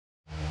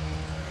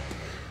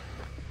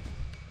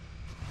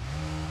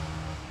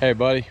Hey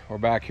buddy, we're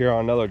back here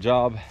on another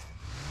job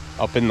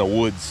up in the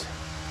woods,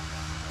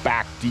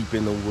 back deep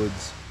in the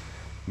woods.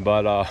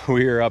 But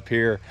we're up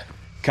here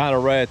kind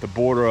of right at the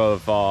border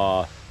of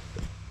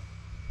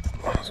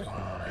what's going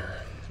on here?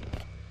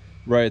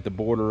 Right at the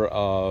border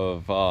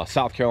of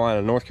South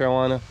Carolina, North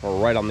Carolina. We're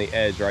right on the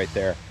edge right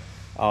there.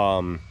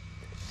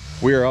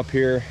 We are up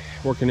here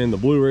working in the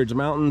Blue Ridge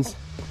Mountains.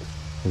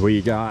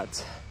 We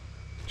got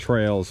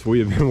trails. We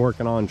have been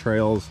working on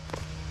trails.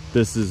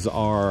 This is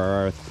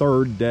our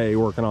third day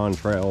working on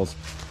trails.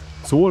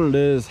 So what it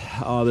is,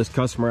 this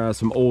customer has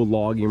some old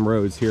logging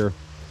roads here,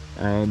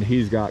 and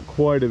he's got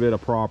quite a bit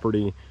of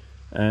property,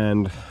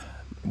 and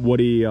what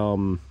he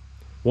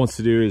wants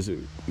to do is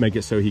make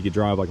it so he could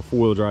drive like a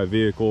four-wheel drive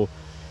vehicle,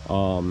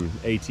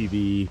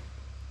 ATV,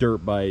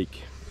 dirt bike,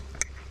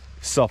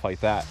 stuff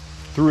like that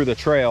through the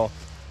trail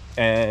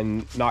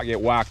and not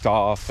get whacked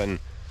off, and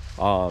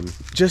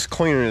just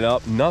cleaning it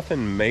up.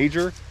 Nothing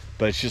major,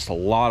 but it's just a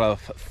lot of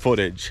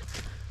footage.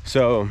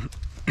 So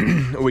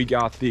we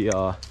got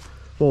the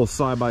little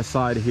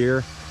side-by-side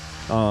here.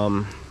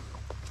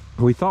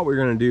 We thought we were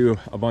gonna do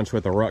a bunch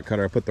with the rut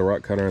cutter. I put the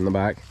rut cutter in the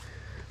back.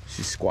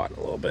 She's squatting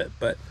a little bit,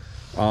 but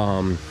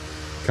got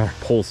our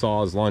pole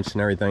saws, lunch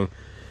and everything.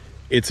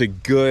 It's a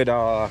good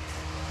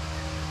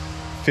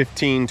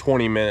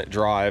 15-20 minute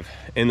drive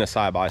in the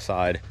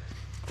side-by-side.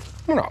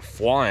 We're not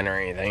flying or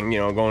anything, you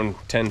know, going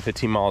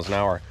 10-15 miles an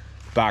hour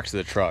back to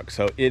the truck.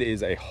 So it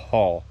is a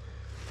haul.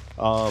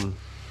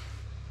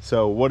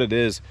 So what it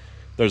is,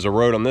 there's a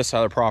road on this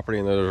side of the property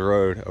and there's a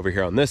road over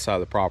here on this side of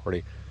the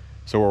property.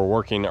 So we're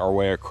working our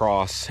way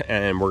across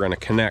and we're going to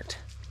connect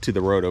to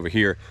the road over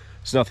here.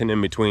 There's nothing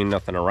in between,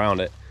 nothing around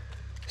it.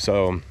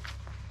 So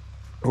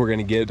we're going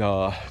to get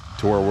to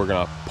where we're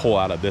going to pull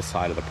out of this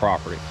side of the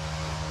property.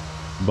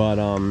 But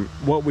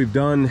what we've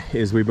done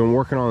is we've been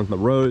working on the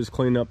roads,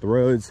 cleaning up the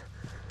roads,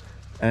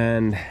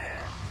 and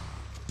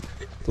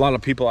a lot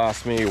of people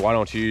ask me, why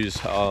don't you use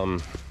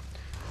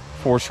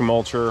forestry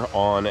mulcher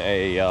on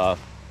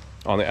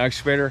the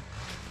excavator?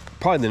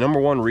 Probably the number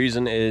one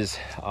reason is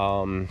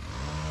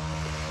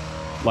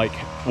like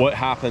what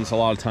happens a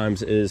lot of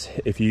times is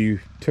if you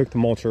took the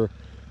mulcher,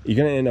 you're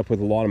going to end up with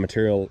a lot of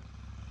material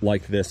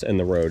like this in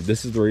the road.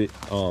 This is the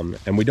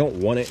and we don't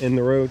want it in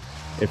the road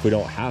if we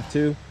don't have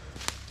to.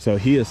 So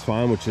he is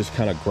fine with just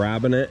kind of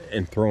grabbing it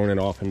and throwing it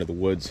off into the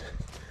woods.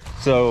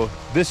 So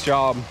this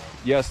job,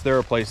 yes, there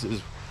are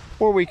places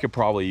where we could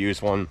probably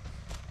use one,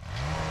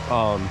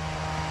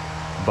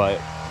 but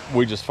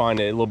we just find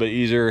it a little bit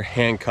easier,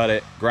 hand cut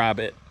it, grab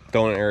it,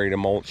 throw in an area to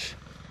mulch.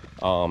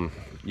 You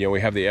know, we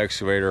have the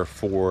excavator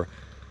for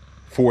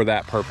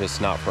that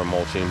purpose, not for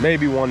mulching.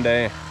 Maybe one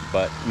day,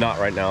 but not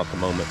right now at the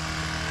moment.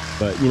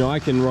 But you know, I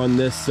can run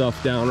this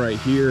stuff down right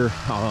here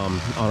on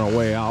our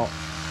way out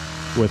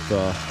with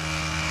the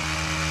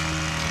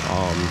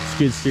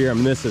skid steer. I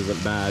mean, this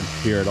isn't bad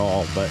here at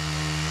all, but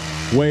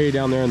way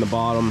down there in the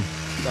bottom,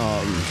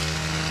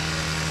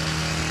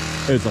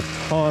 there's a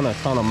ton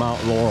of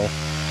mountain laurel,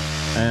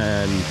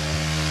 and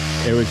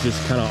it was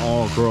just kind of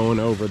all growing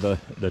over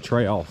the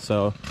trail.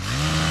 So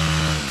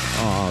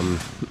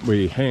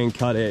we hand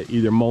cut it,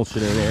 either mulch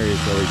it in areas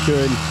where we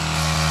could,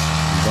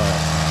 but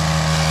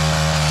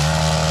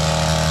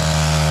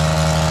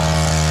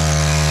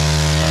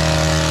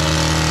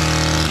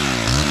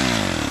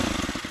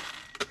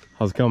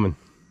how's it coming?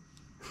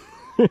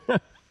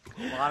 a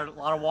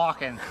lot of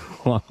walking.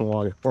 A lot of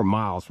walking. We're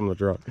miles from the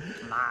truck.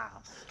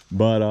 Miles.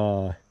 But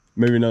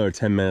maybe another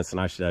 10 minutes and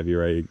I should have you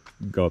ready to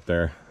go up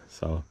there.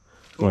 So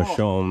cool. I'm gonna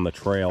show them the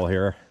trail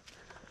here.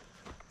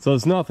 So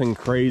it's nothing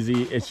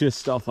crazy. It's just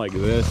stuff like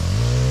this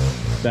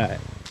that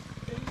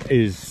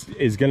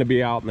is gonna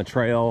be out in the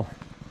trail.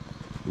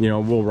 You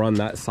know, we'll run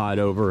that side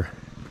over.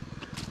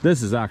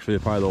 This is actually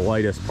probably the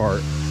lightest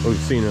part we've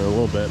seen in a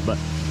little bit, but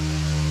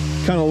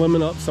kind of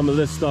limit up some of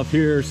this stuff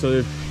here so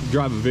if you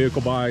drive a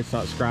vehicle by, it's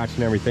not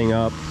scratching everything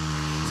up.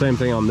 Same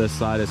thing on this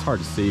side. It's hard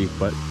to see,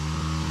 but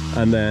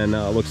and then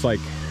looks like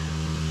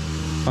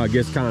it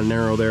gets kind of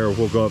narrow there.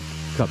 We'll go up,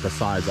 cut the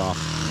sides off.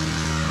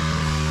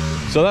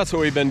 So that's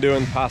what we've been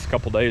doing the past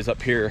couple days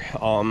up here.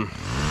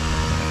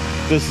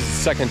 This is the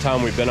second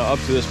time we've been up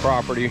to this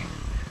property.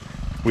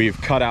 We've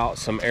cut out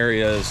some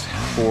areas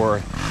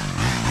for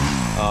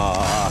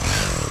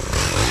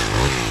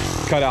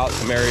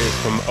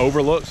from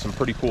overlooks, some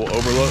pretty cool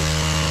overlooks.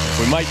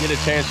 We might get a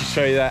chance to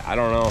show you that, I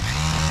don't know.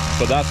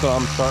 But that's what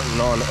I'm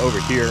starting on over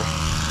here.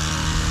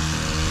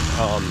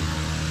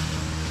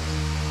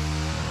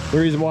 The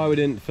reason why we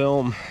didn't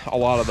film a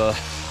lot of the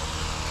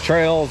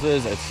trails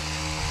is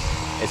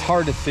it's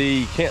hard to see.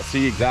 You can't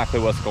see exactly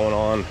what's going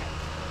on.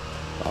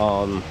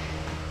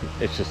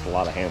 It's just a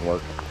lot of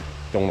handwork.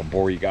 Don't want to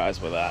bore you guys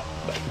with that,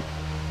 but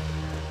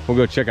we'll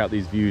go check out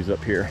these views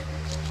up here.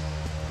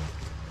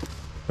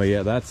 But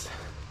yeah, that's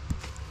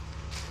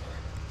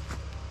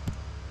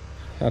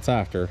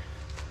after,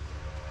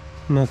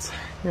 and that's,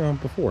 you know,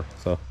 before.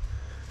 So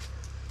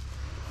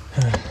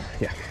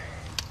yeah.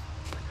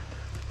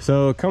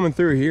 So coming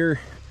through here,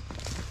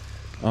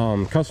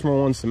 customer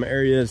wants some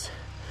areas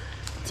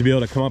to be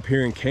able to come up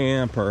here and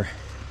camp, or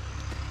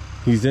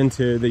He's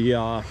into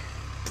the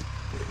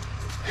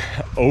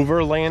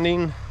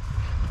overlanding.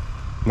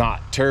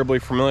 Not terribly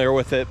familiar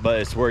with it, but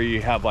it's where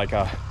you have like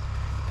a,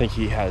 I think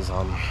he has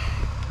oh,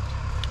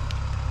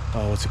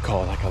 what's it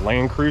called, like a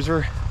Land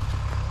Cruiser,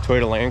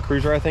 Toyota Land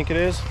Cruiser I think it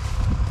is,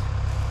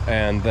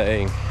 and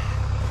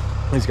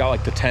he's got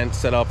like the tent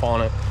set up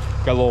on it,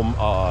 got a little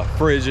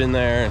fridge in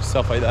there and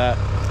stuff like that,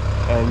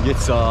 and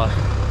gets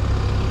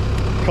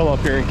come up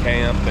here and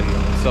camp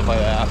and stuff like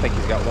that. I think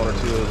he's got 1 or 2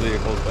 of those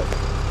vehicles, but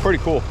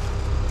pretty cool.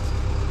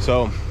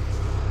 So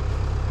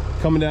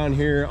coming down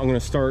here, I'm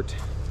gonna start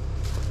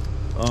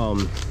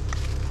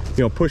you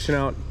know, pushing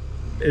out.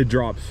 It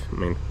drops, I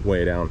mean,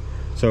 way down,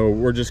 so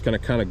we're just gonna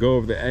kind of go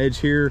over the edge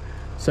here.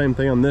 Same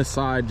thing on this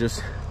side,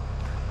 just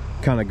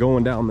kind of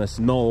going down this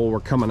knoll. We're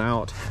coming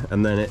out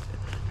and then it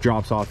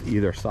drops off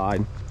either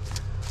side,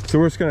 so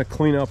we're just going to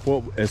clean up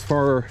what as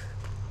far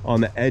on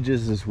the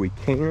edges as we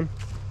can.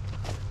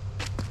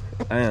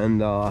 And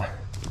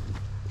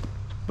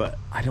but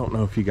I don't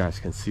know if you guys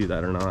can see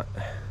that or not.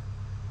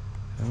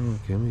 Oh,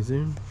 can we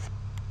zoom?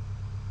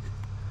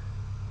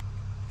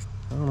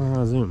 I don't know how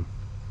to zoom,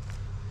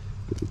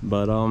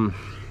 but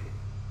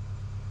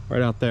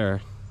right out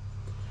there,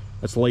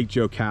 that's Lake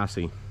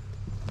Jocassee.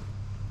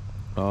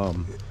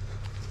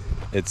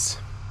 It's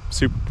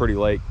super pretty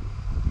lake.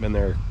 Been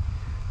there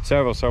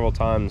several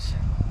times.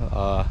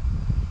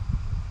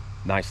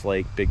 Nice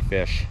lake, big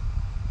fish.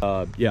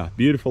 Yeah,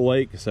 beautiful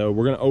lake. So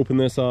we're gonna open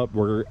this up.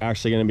 We're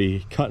actually gonna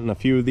be cutting a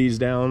few of these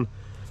down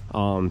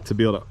to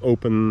be able to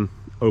open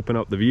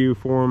up the view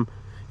for them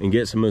and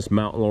get some of this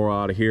mountain laurel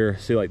out of here.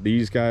 See, like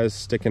these guys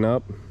sticking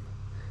up,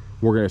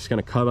 we're just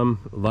gonna cut them,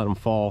 let them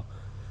fall,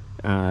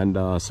 and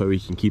so we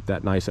can keep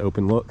that nice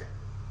open look.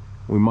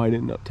 We might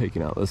end up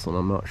taking out this one,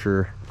 I'm not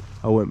sure.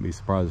 I wouldn't be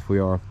surprised if we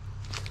are.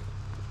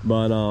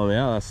 But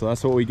yeah, so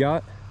that's what we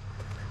got.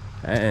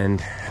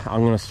 And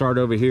I'm gonna start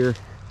over here,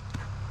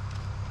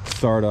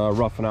 start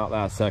roughing out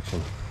that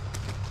section.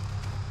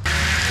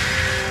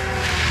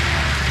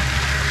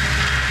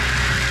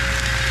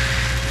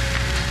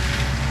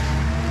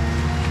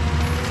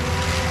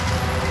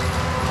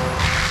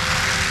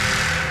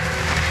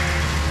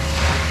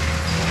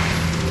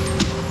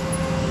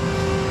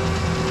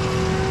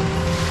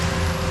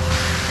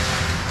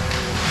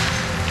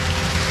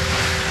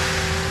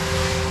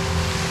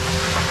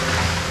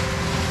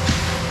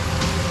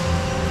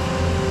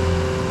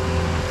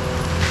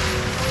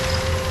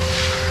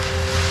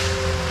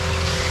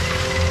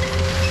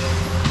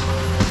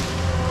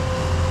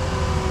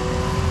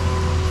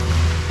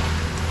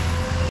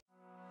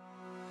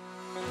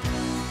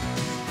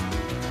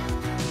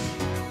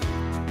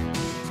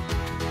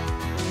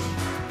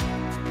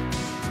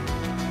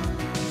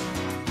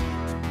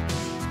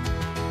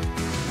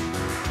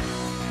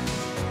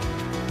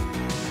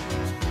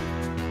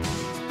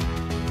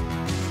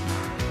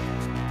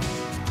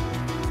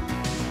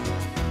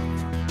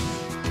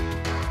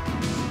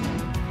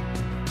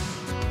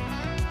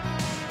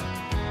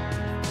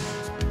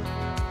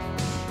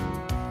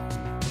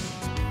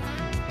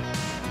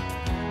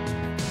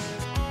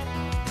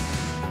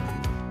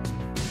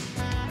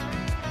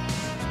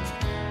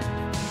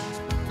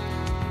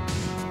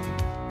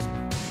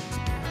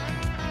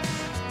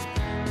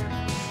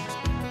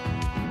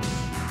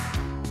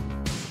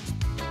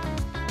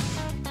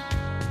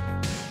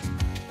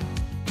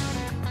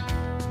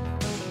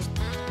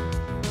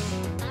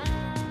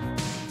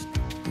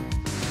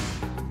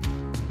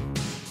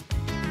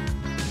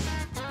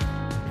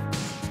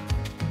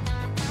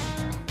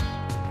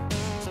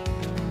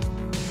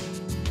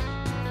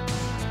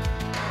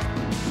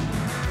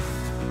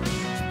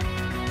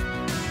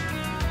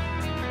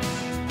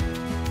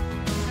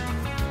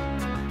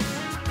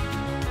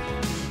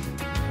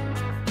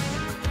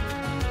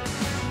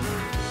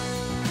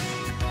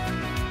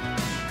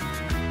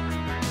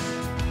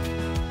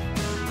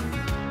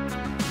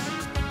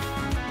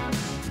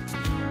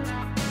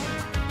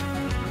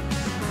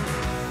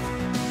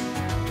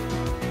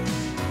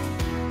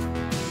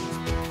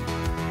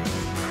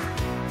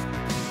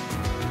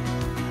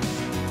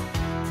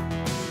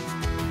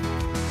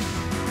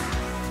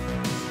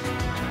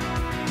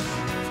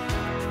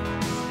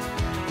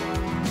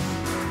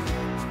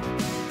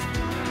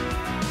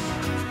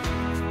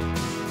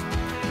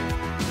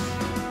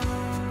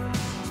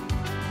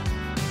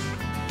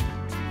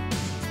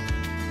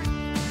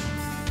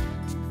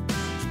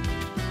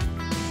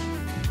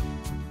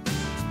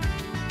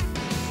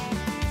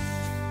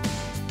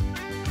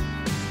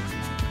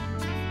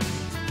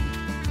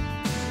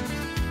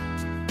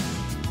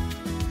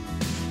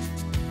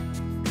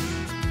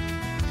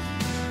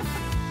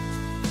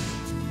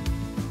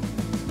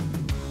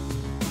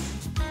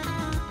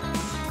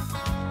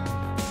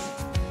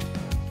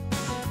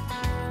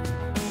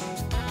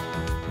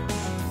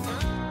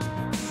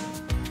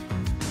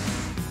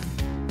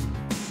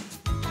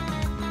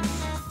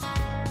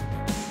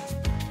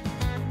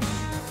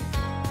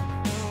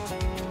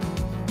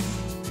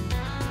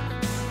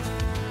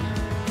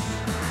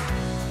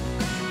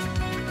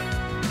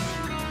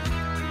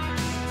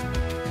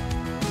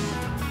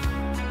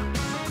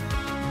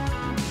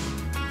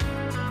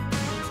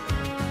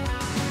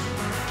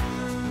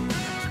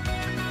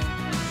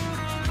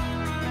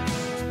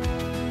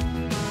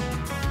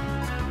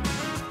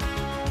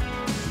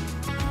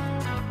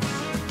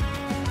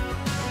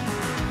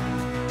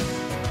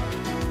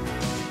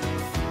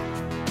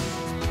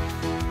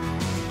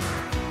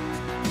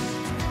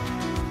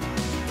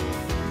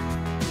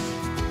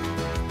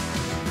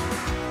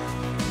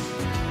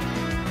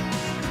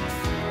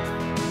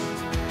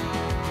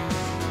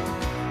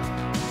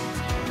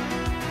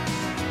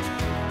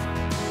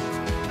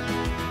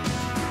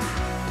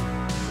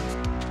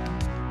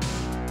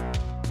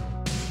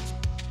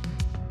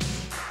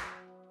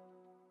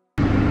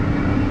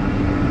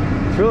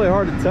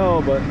 hard to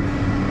tell, but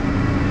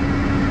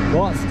a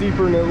lot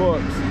steeper than it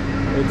looks.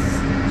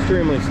 It's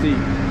extremely steep.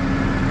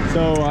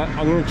 So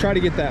I'm going to try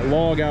to get that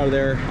log out of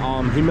there.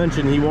 He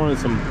mentioned he wanted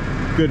some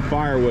good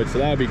firewood, so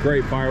that would be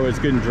great firewood. It's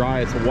good and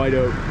dry. It's a white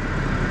oak.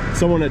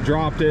 Someone had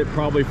dropped it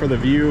probably for the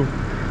view,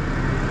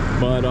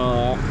 but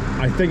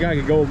I think I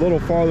could go a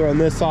little farther on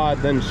this side,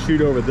 then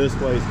shoot over this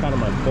way is kind of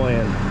my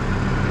plan.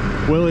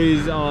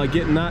 Willie's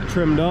getting that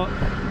trimmed up,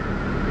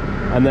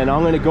 and then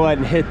I'm going to go ahead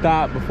and hit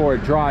that before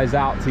it dries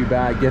out too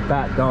bad. Get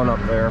that done up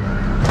there.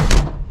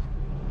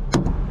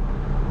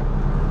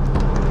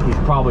 He's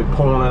probably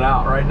pulling it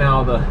out right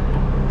now with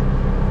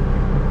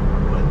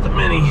the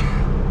Mini.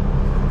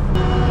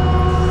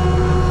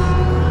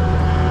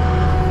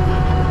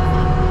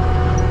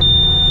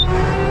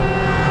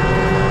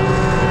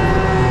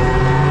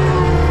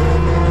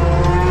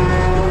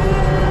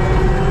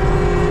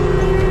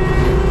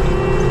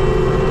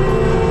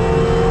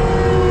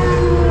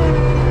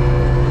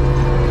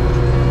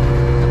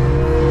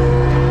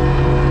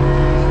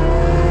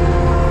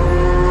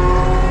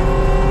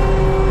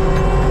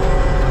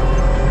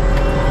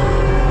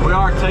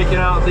 Taking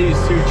out these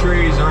two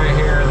trees right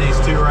here, these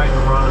two right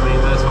in front of me,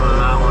 this one and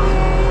that one.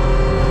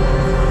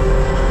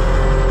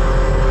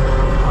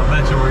 I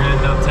bet you we're gonna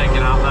end up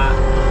taking out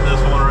this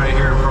one right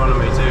here in front of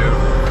me too.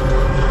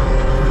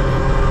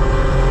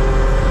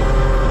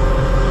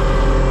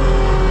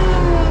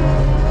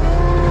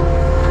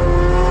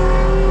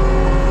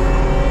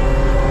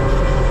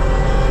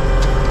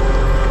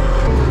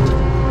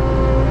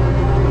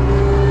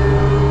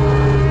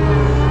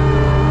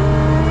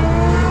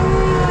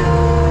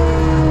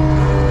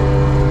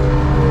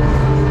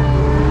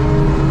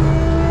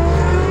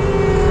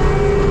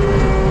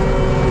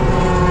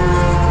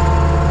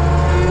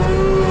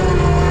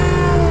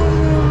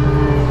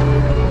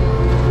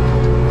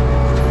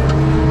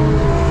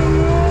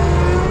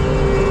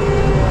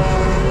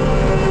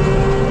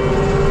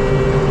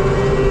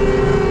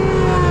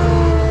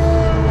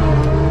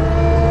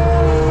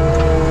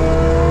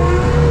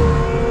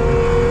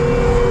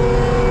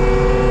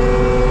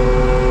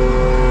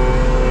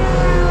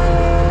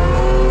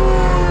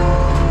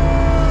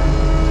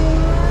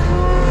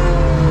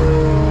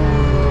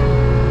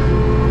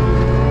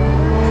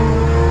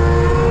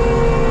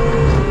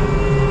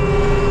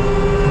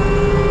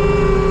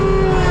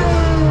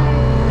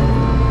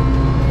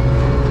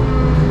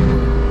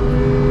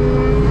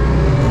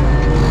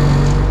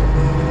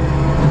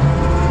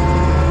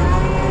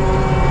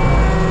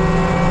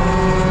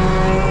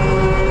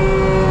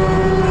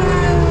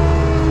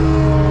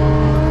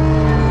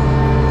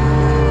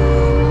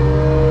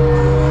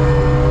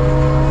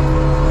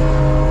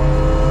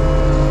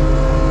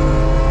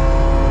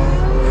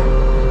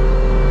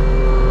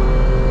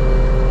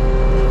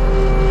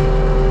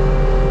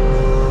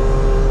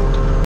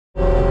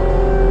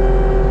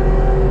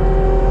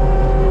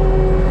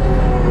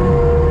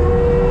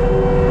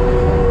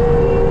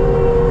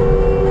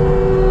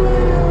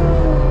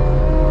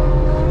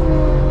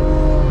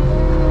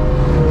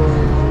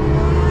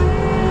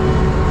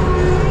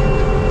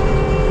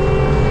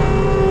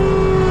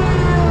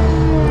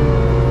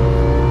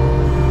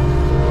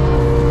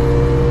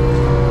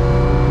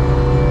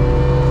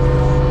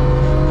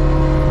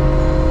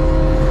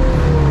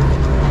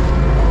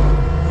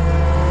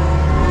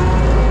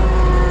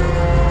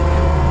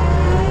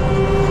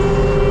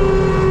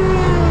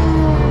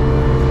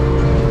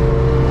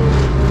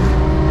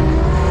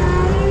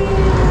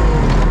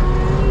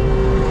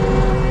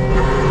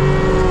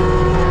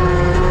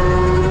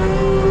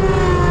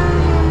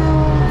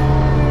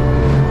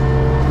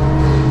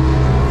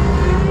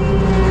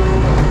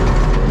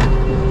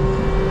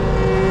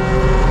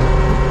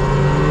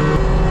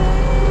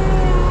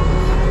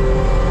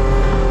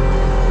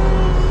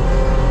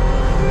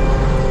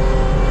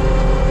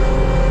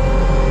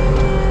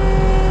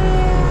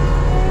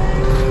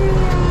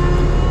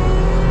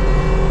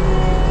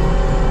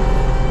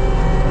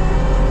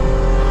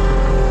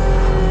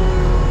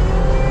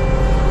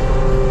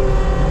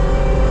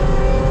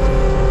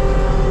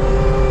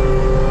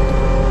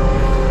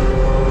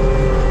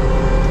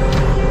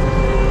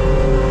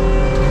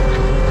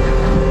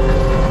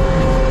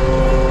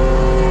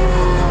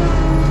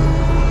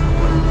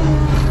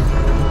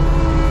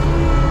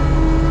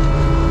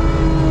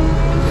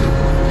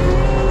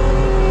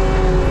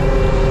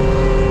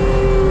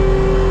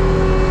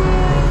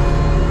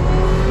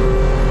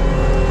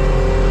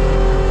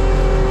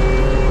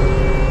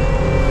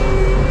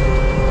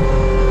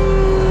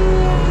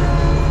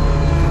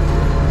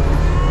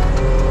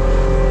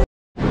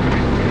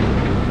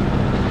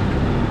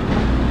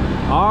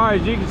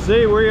 As you can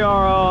see,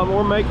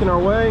 we're making our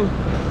way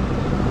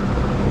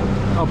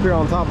up here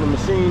on top of the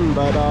machine,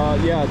 but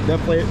yeah,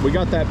 definitely we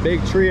got that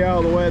big tree out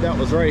of the way. That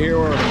was right here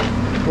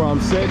where I'm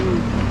sitting.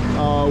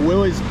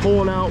 Willie's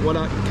pulling out what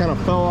I kind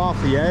of fell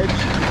off the edge.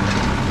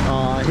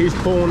 He's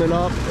pulling it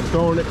up and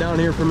throwing it down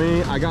here for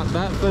me. I got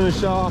that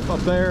finished off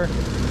up there.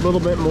 A little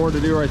bit more to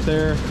do right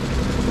there,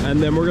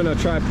 and then we're gonna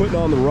try putting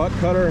on the rut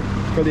cutter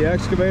for the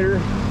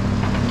excavator.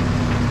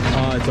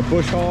 It's a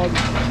bush hog.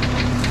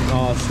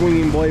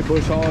 swinging blade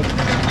bush hog,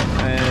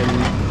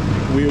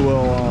 and we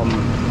will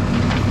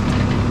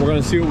we're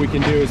gonna see what we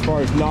can do as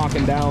far as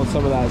knocking down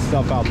some of that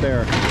stuff out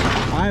there.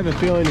 I have a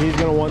feeling he's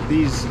gonna want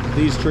these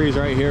trees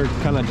right here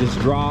kind of just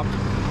drop.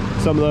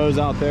 Some of those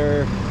out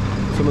there,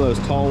 some of those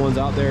tall ones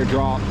out there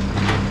drop.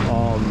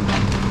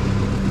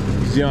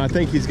 You know, I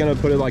think he's gonna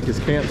put it like his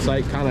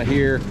campsite kind of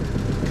here,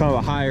 kind of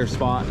a higher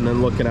spot, and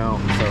then looking out.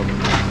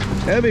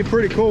 So it'll be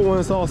pretty cool when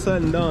it's all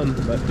said and done.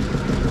 But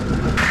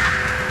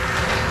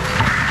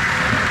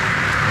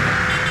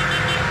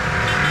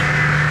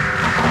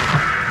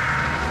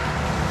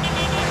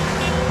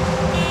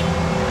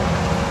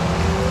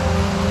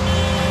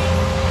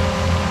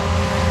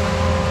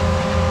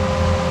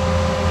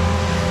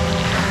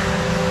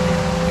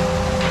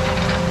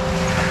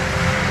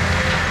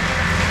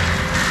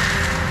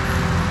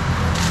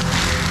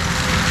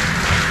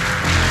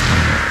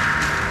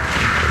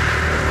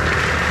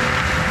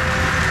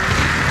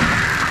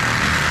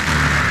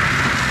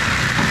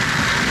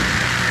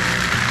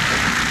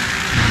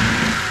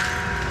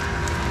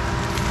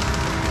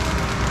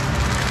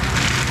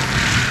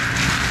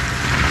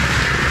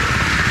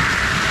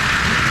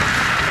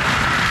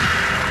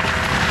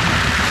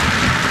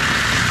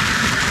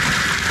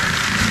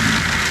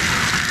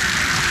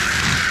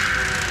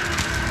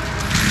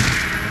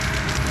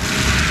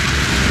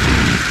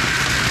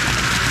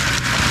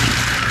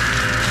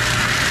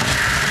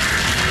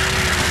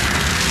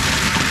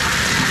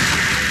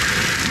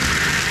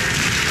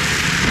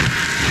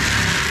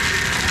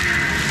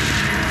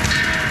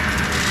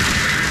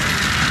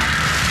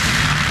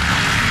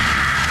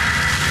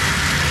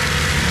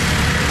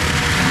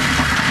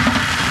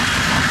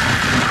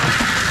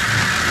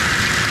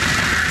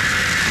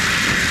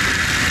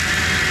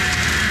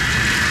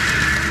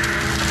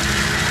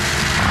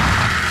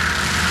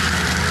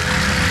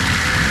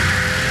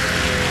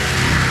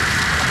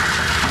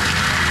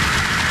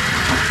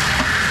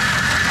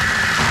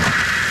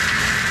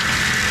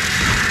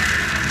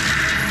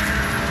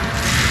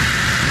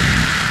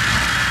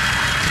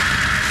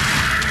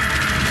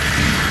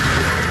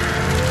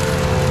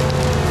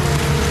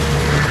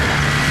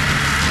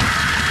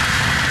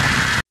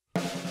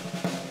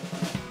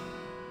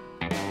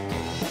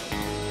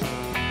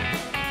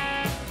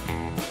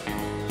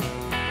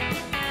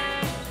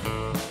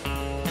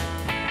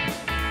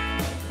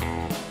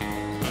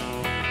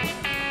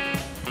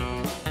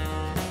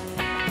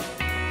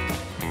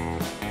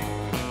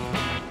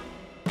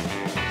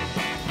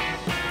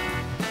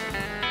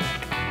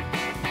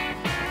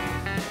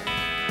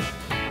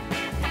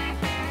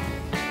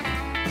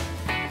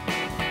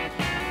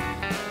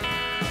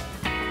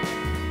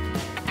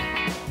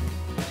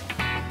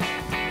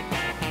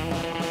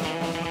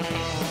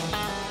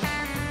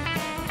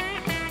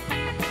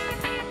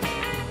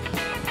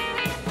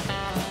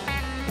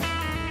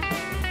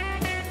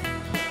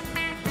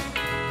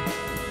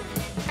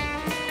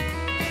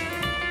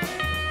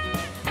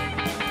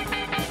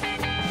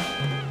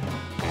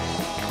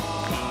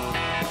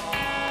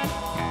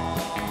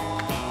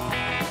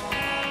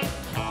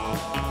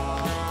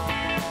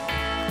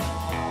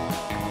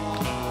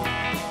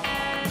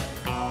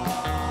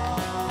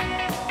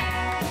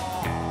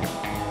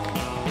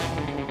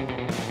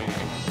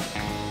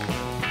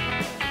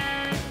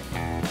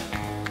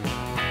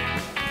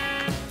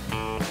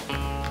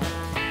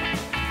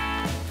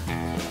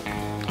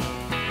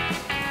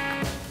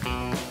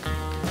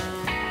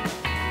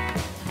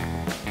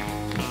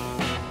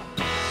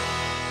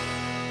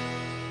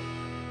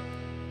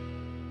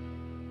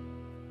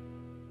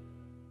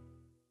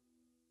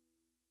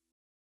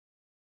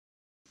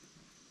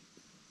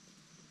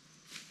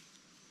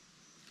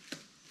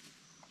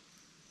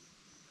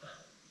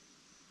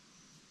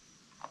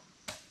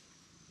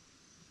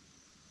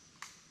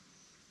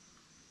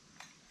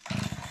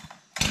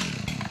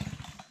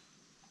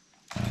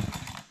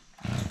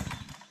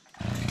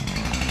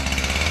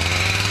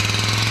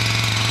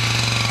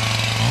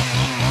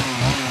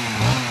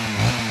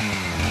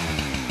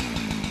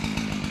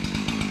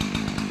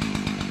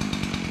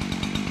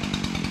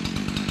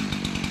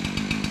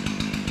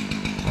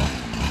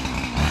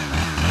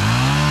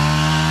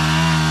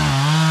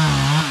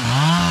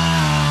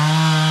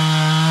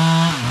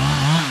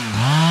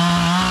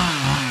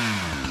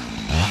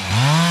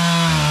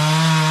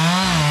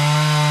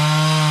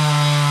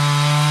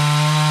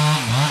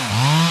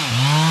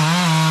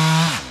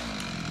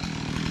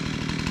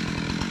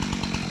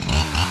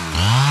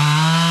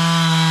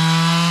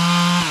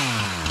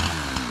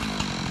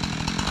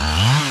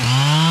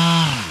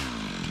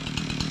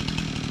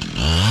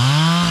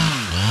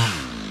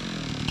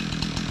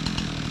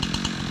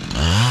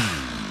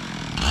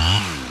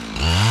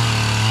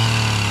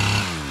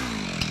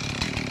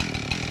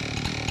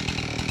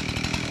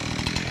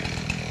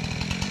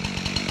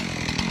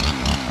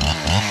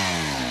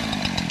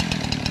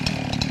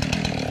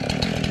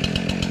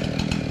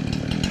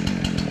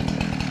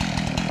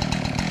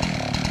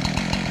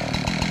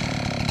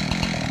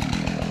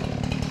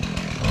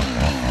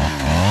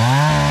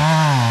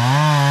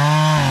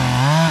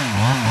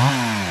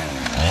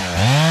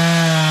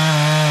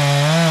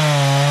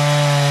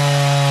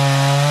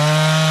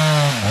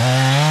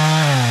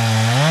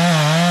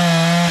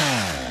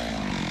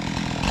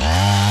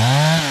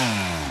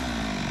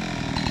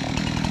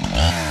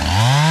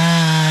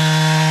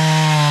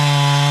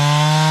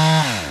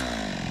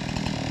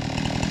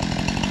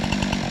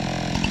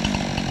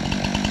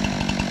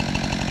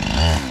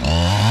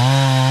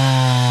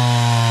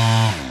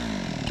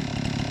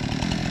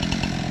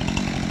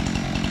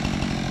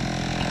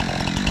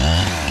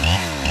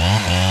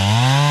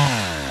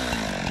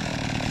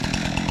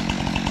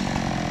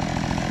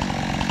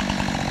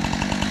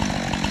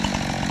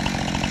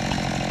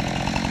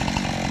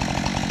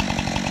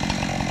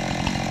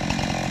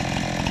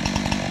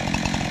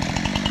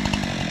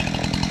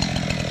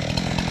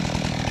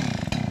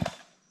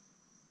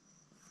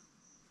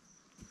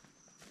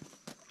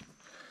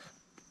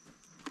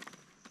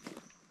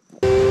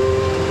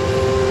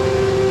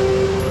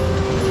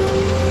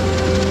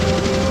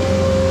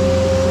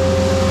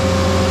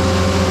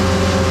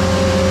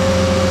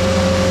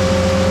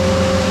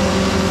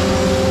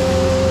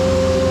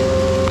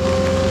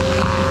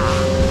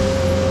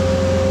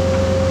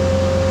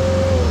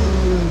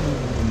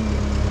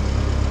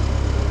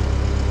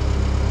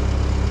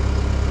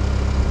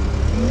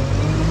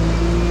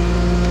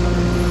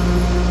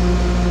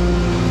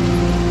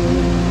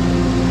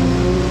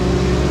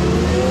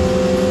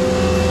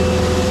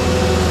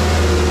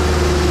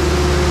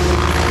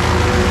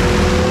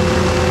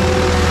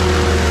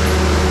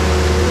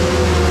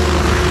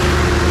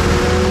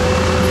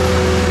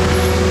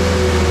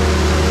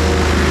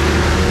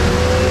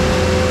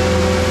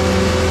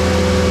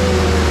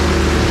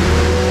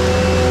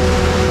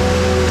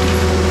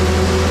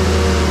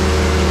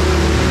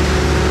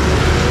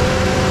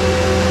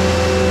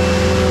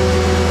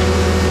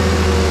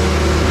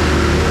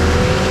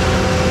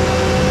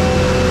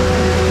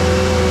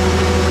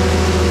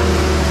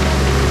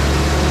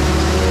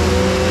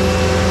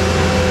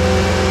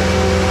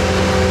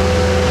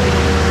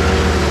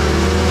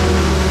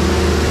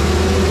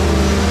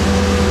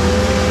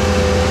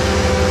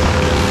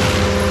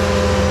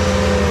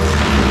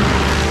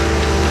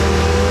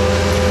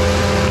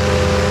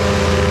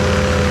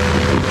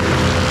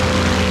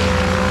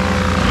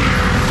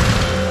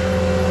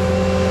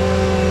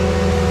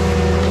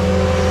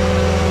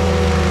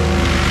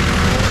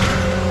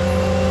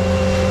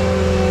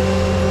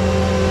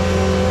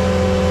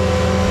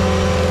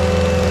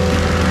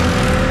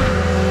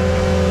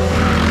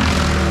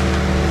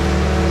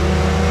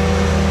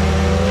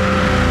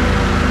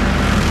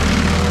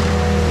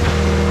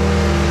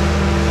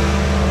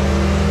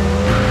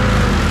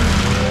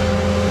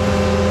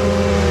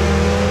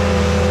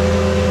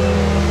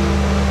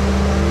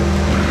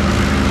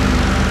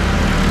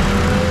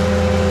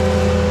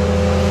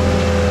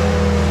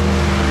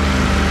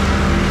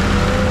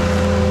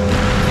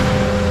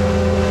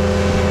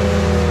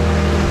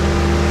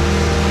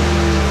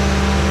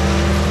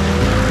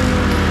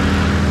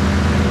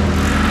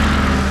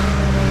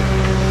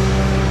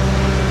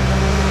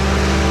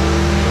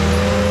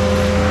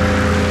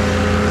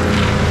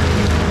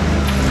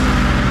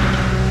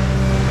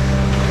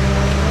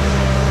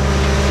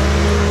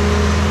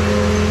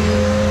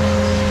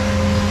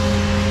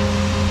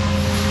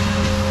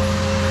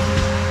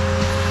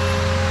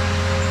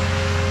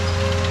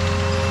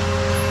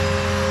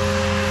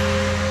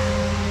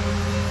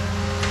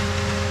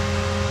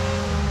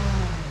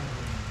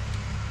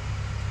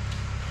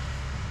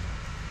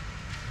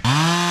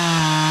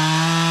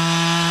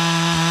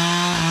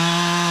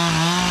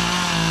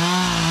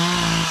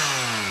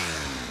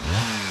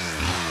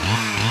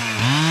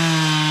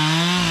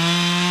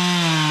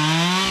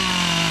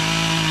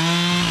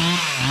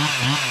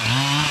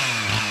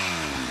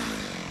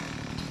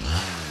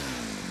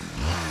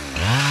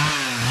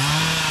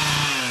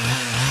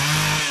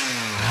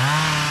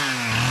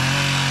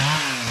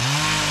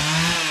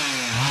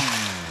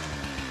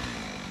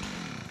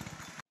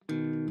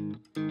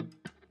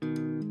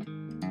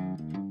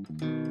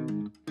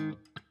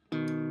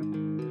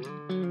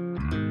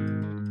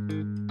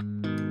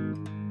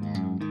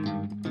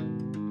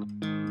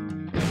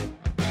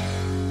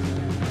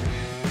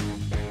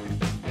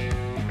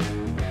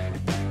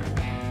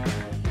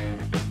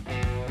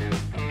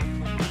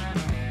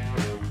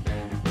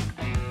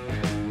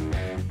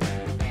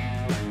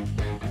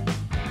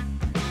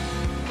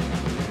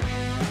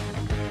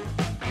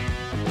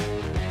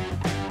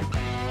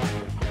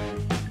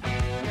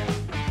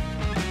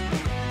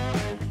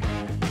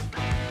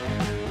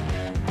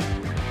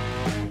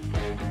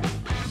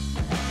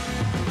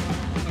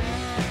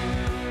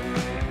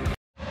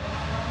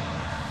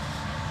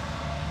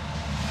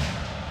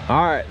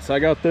All right, so I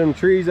got them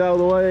trees out of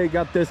the way,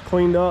 got this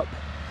cleaned up.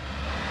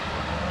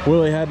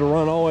 Willie had to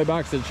run all the way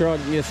back to the truck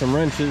and get some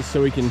wrenches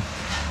so we can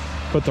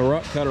put the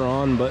rut cutter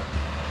on, but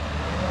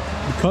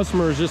the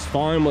customer is just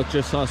fine with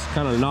just us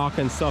kind of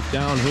knocking stuff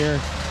down here.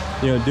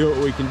 You know, do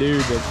what we can do,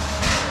 but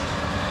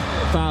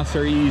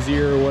faster,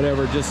 easier,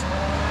 whatever. Just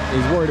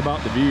he's worried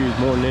about the views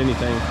more than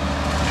anything.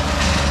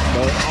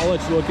 But I'll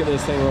let you look at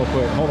this thing real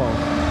quick. Hold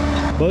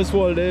on. But this is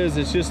what it is.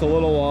 It's just a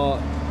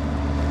little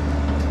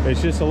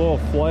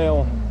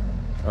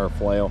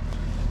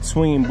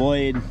swinging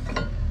blade.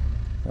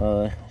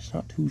 It's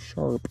not too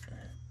sharp,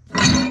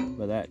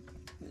 but that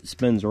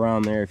spins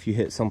around there if you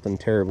hit something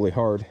terribly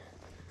hard.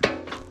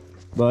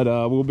 But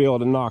we'll be able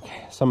to knock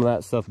some of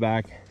that stuff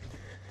back.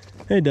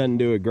 It doesn't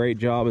do a great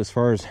job as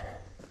far as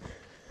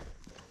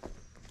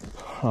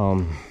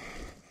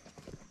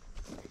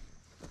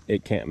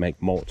it can't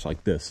make mulch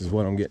like this is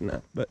what I'm getting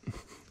at, but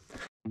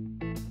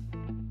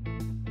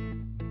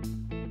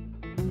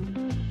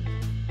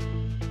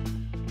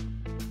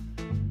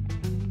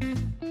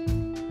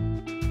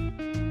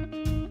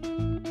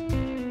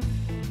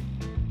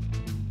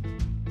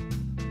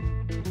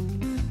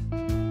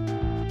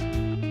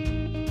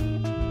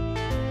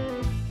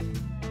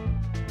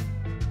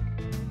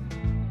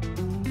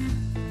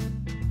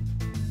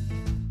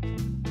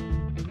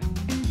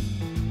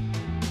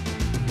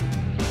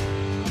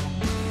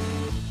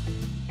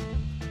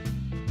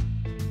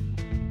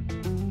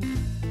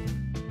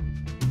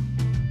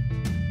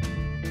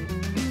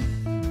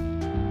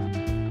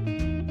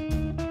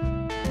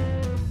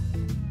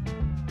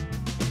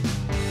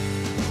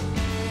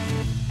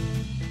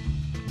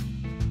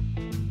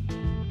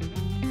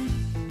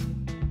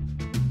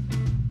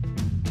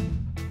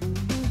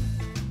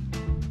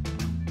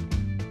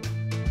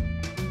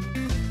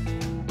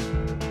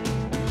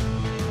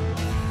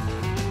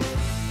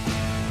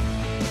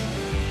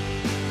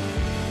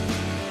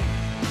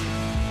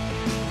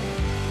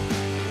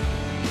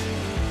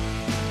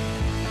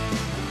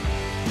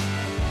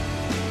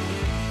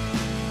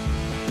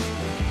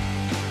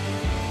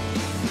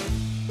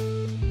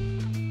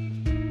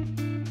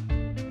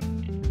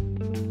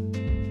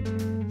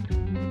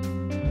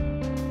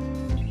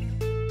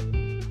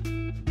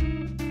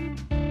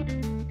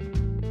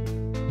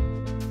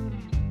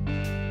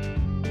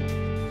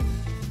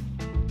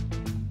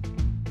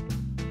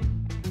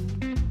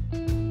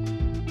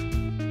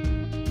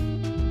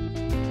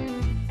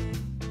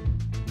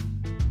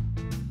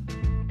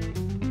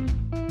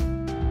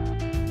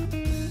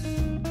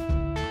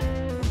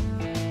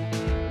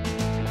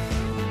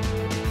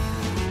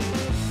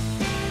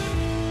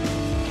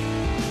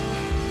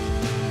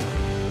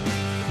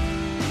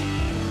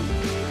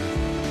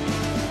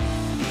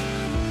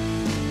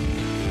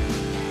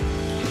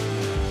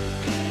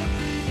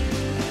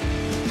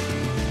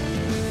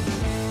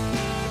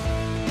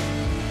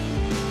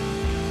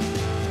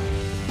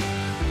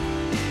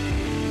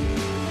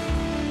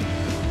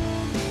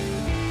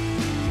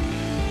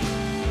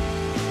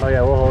Oh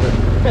yeah, we'll hold it.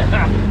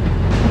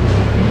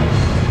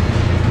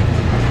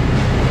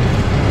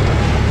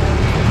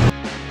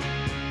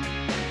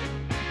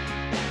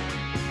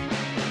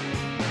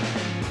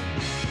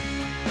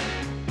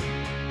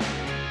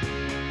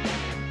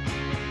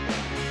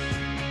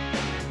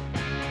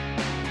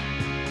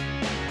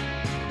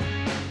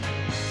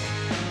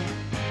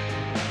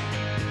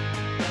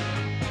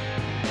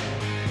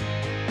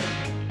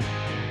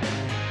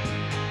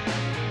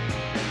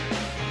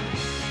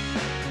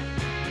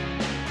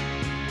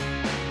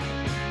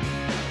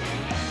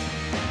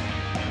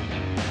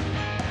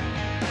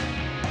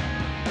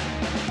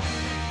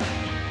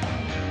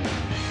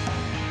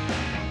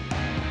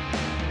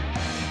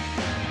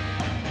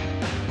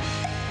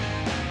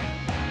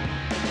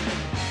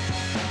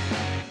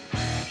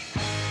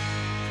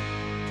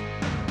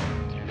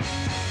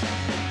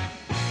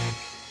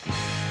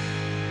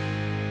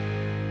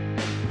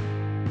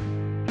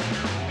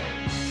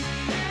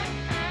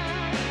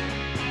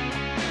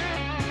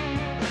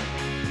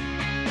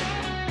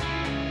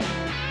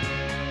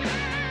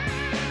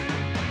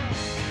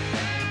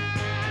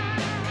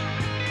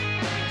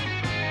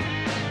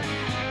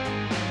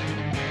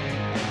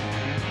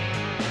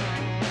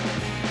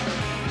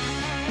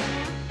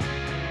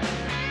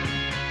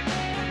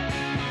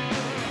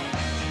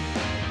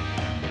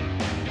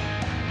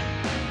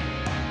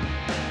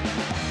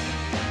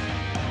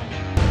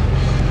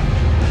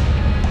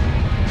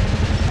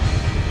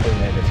 we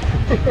made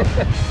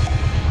it.